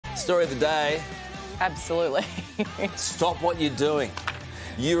Story of the day. Absolutely. Stop what you're doing.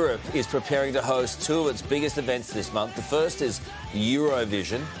 Europe is preparing to host two of its biggest events this month. The first is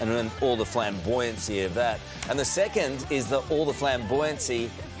Eurovision and all the flamboyancy of that. And the second is all the flamboyancy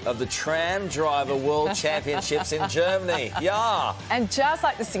of the Tram Driver World Championships in Germany. Yeah. And just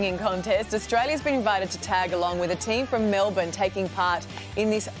like the singing contest, Australia's been invited to tag along with a team from Melbourne taking part in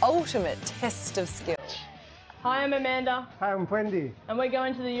this ultimate test of skill. Hi, I'm Amanda. Hi, I'm Wendy. And we're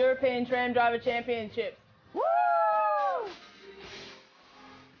going to the European Tram Driver Championships. Woo!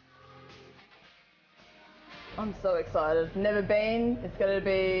 I'm so excited. Never been. It's going to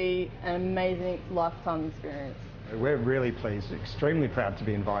be an amazing lifetime experience. We're really pleased, extremely proud to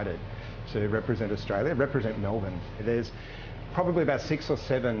be invited to represent Australia, represent Melbourne. There's probably about 6 or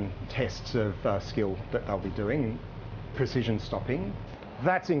 7 tests of skill that they'll be doing. Precision stopping.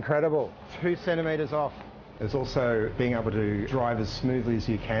 That's incredible. 2 centimetres off. There's also being able to drive as smoothly as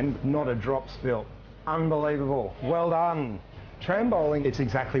you can, not a drop spilt. Unbelievable. Well done. Tram bowling, it's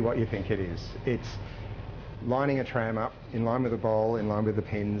exactly what you think it is. It's lining a tram up in line with the bowl, in line with the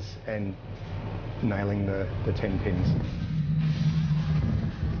pins, and nailing the 10 pins.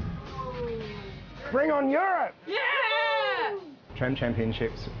 Bring on Europe! Yeah! Tram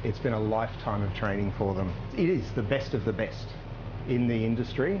Championships, it's been a lifetime of training for them. It is the best of the best in the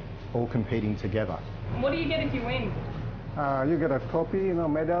industry, all competing together. What do you get if you win? You get a copy,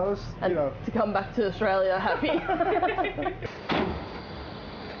 medals. And to come back to Australia happy.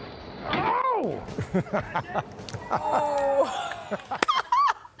 Oh!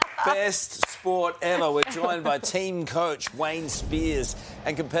 Best sport ever. We're joined by team coach Wayne Spears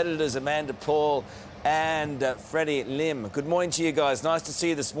and competitors Amanda Paul and Freddie Lim. Good morning to you guys. Nice to see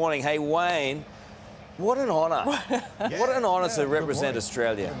you this morning. Hey, Wayne, what an honour. What an honour to represent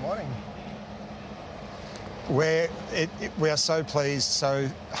Australia. Good morning. We are so pleased, so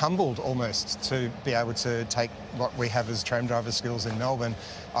humbled almost to be able to take what we have as tram driver skills in Melbourne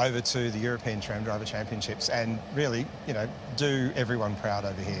over to the European Tram Driver Championships and really, do everyone proud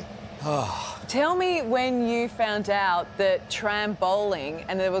over here. Tell me when you found out that tram bowling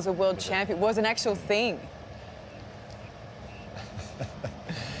and there was a world champion was an actual thing.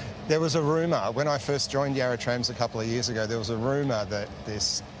 There was a rumour, when I first joined Yarra Trams a couple of years ago, there was a rumour that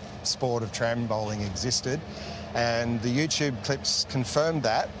this sport of tram bowling existed, and the YouTube clips confirmed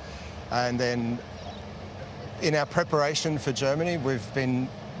that. And then in our preparation for Germany, we've been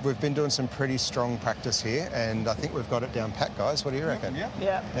doing some pretty strong practice here, and I think we've got it down pat, guys. What do you reckon?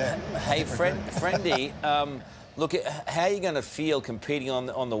 Yeah. Hey, Friendy, look, how are you going to feel competing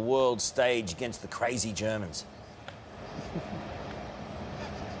on the world stage against the crazy Germans?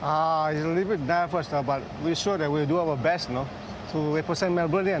 It's a little bit nervous, but we're sure that we'll do our best, to represent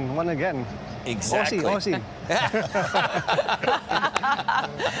Melbourne once again. Exactly. Aussie.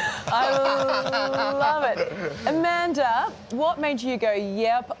 I love it. Amanda, what made you go,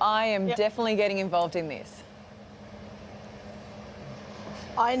 yep, I am definitely getting involved in this?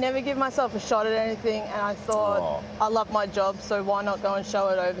 I never give myself a shot at anything, and I thought I love my job, so why not go and show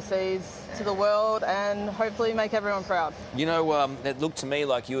it overseas to the world and hopefully make everyone proud. It looked to me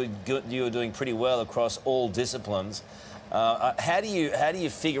like you were doing pretty well across all disciplines. How do you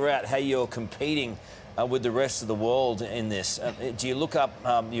figure out how you're competing with the rest of the world in this? Do you look up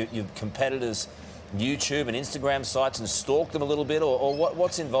your competitors' YouTube and Instagram sites and stalk them a little bit, or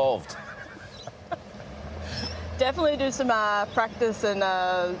what's involved? Definitely do some practice and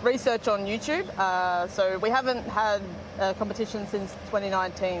research on YouTube. So we haven't had a competition since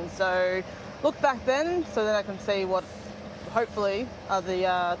 2019. So look back then, so then I can see what hopefully are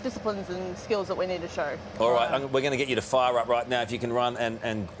the disciplines and skills that we need to show. All right, we're going to get you to fire up right now if you can run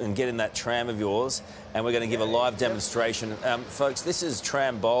and get in that tram of yours, and we're going to give a live demonstration. Folks, this is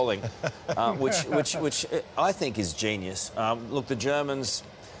tram bowling, which I think is genius. Look, the Germans,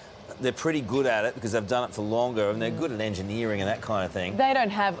 they're pretty good at it because they've done it for longer, and they're good at engineering and that kind of thing. They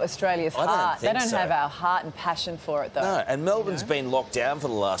don't have Australia's heart. They don't so. have our heart and passion for it, though. No, and Melbourne's been locked down for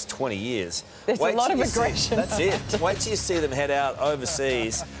the last 20 years. There's a lot of aggression. That's it. Wait till you see them head out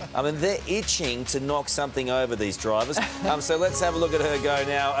overseas. I mean, they're itching to knock something over, these drivers. So let's have a look at her go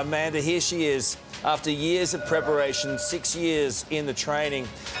now. Amanda, here she is. After years of preparation, 6 years in the training,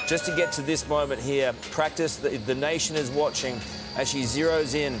 just to get to this moment here. Practice, the nation is watching as she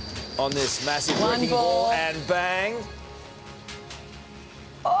zeroes in on this massive wrecking ball, and bang.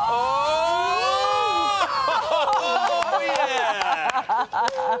 Oh,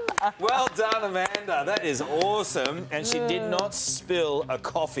 yeah! Well done, Amanda. That is awesome. And she did not spill a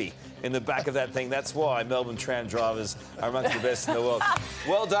coffee in the back of that thing. That's why Melbourne tram drivers are amongst the best in the world.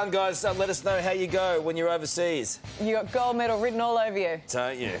 Well done, guys. Let us know how you go when you're overseas. You got gold medal written all over you.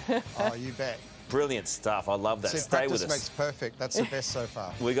 Don't you? Oh, you bet. Brilliant stuff. I love that. See, Stay with us. practice makes perfect. That's the best so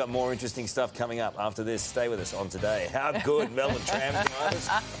far. We got more interesting stuff coming up after this. Stay with us on Today. How good, Melbourne tram drivers.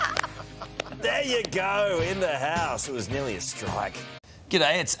 There you go, in the house. It was nearly a strike.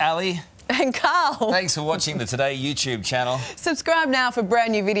 G'day, it's Ali. And Karl. Thanks for watching the Today YouTube channel. Subscribe now for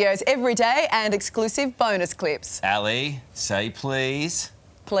brand new videos every day and exclusive bonus clips. Ali, say please.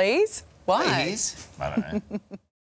 Please? Why? Please? I don't know.